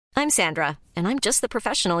I'm Sandra, and I'm just the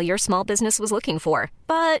professional your small business was looking for.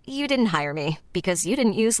 But you didn't hire me because you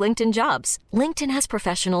didn't use LinkedIn Jobs. LinkedIn has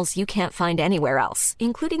professionals you can't find anywhere else,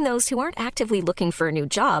 including those who aren't actively looking for a new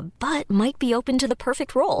job, but might be open to the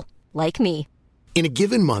perfect role, like me. In a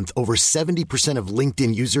given month, over 70% of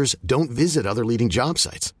LinkedIn users don't visit other leading job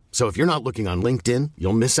sites. So if you're not looking on LinkedIn,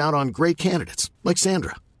 you'll miss out on great candidates like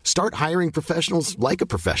Sandra. Start hiring professionals like a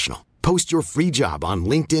professional. Post your free job on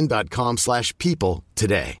linkedin.com/people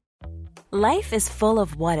today. Life is full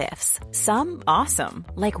of what-ifs. Some awesome,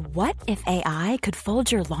 like what if AI could fold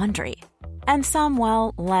your laundry? And some,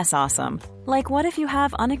 well, less awesome, like what if you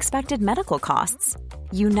have unexpected medical costs?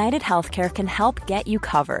 United Healthcare can help get you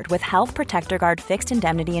covered with Health Protector Guard fixed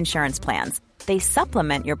indemnity insurance plans. They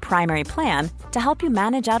supplement your primary plan to help you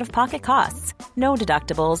manage out-of-pocket costs. No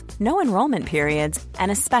deductibles, no enrollment periods,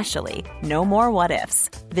 and especially no more what-ifs.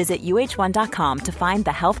 Visit uh1.com to find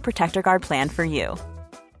the Health Protector Guard plan for you.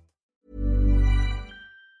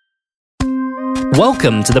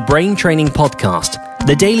 Welcome to the Brain Training Podcast,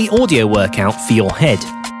 the daily audio workout for your head.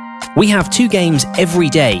 We have 2 games every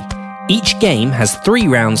day. Each game has 3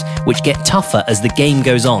 rounds which get tougher as the game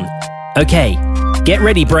goes on. Okay, get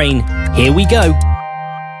ready, brain. Here we go.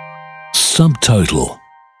 Subtotal.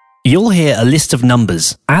 You'll hear a list of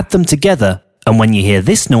numbers, add them together, and when you hear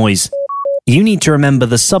this noise, you need to remember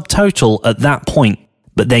the subtotal at that point,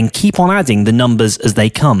 but then keep on adding the numbers as they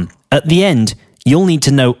come. At the end, you'll need to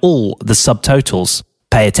know all the subtotals.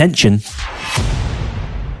 Pay attention.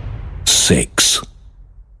 6,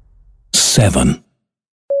 7,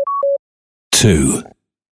 2,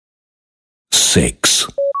 6.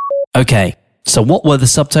 Okay, so what were the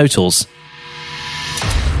subtotals?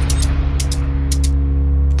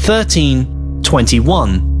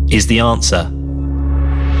 1321 is the answer.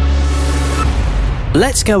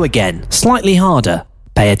 Let's go again, slightly harder.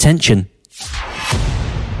 Pay attention.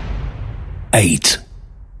 8,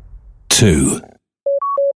 2,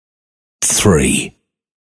 3,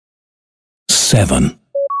 7,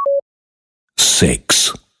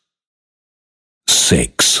 6,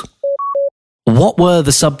 6. What were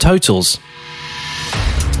the subtotals?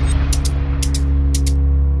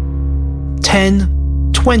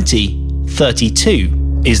 10, 20,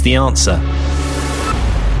 32 is the answer.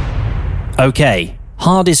 Okay,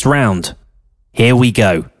 hardest round. Here we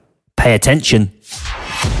go. Pay attention.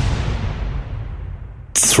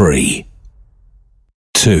 3,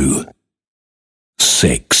 2,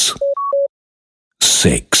 6,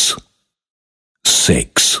 6,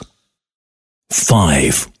 6,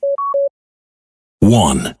 5,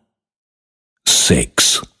 1,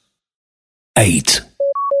 6, 8.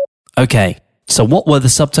 Okay, so what were the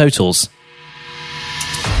subtotals?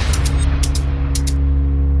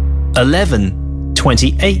 11,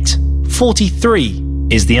 28, 43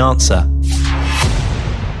 is the answer.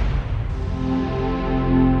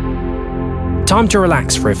 Time to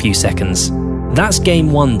relax for a few seconds. That's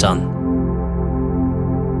game 1 done.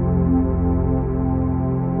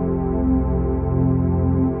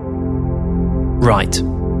 Right.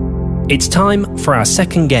 It's time for our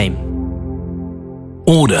second game.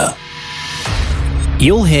 Order.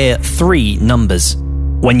 You'll hear 3 numbers.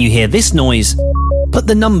 When you hear this noise, put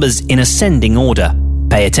the numbers in ascending order.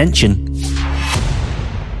 Pay attention.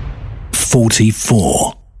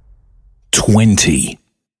 44, 20,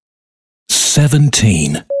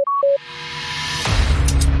 17.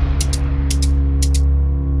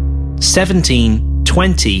 17,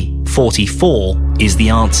 20, 44 is the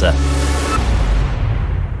answer.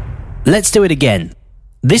 Let's do it again.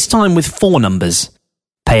 This time with 4 numbers.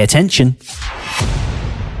 Pay attention.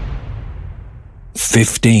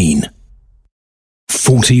 15,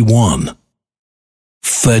 41,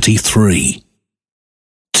 33,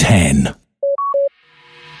 10.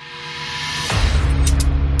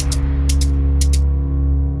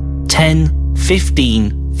 10,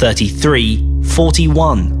 15, 33,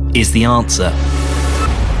 41 is the answer.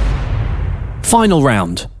 Final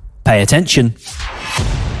round. Pay attention.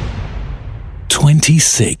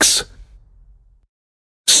 26,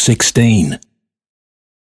 16,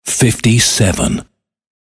 57,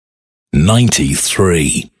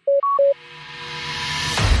 93.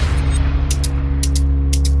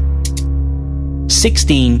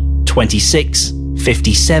 16, 26,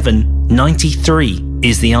 57, 93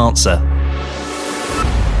 is the answer.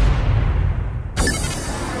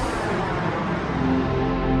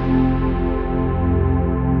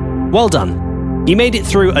 Well done. You made it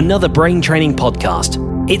through another brain training podcast.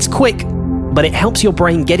 It's quick, but it helps your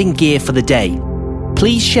brain get in gear for the day.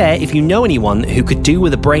 Please share if you know anyone who could do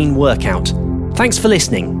with a brain workout. Thanks for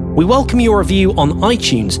listening. We welcome your review on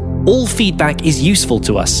iTunes. All feedback is useful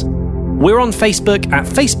to us. We're on Facebook at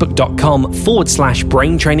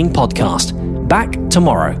facebook.com/Brain Training Podcast. Back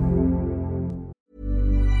tomorrow.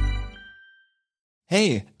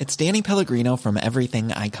 Hey, it's Danny Pellegrino from Everything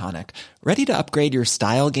Iconic. Ready to upgrade your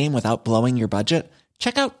style game without blowing your budget?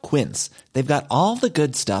 Check out Quince. They've got all the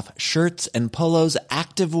good stuff, shirts and polos,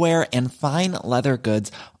 activewear, and fine leather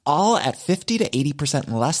goods, all at 50 to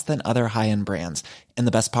 80% less than other high-end brands. And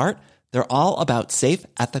the best part? They're all about safe,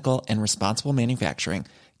 ethical, and responsible manufacturing.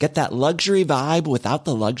 Get that luxury vibe without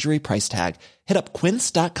the luxury price tag. Hit up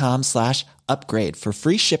quince.com/upgrade for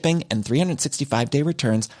free shipping and 365-day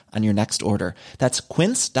returns on your next order. That's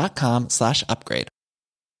quince.com/upgrade.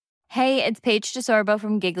 Hey, it's Paige DeSorbo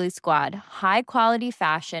from Giggly Squad. High quality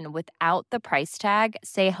fashion without the price tag.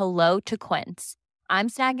 Say hello to Quince. I'm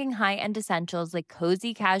snagging high-end essentials like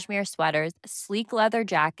cozy cashmere sweaters, sleek leather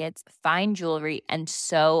jackets, fine jewelry, and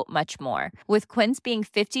so much more. With Quince being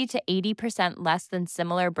 50 to 80% less than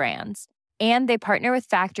similar brands. And they partner with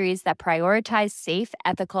factories that prioritize safe,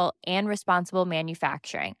 ethical, and responsible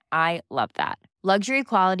manufacturing. I love that. Luxury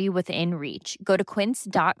quality within reach. Go to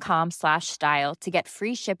quince.com/style to get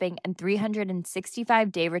free shipping and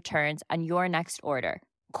 365-day returns on your next order.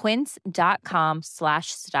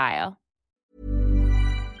 Quince.com/style.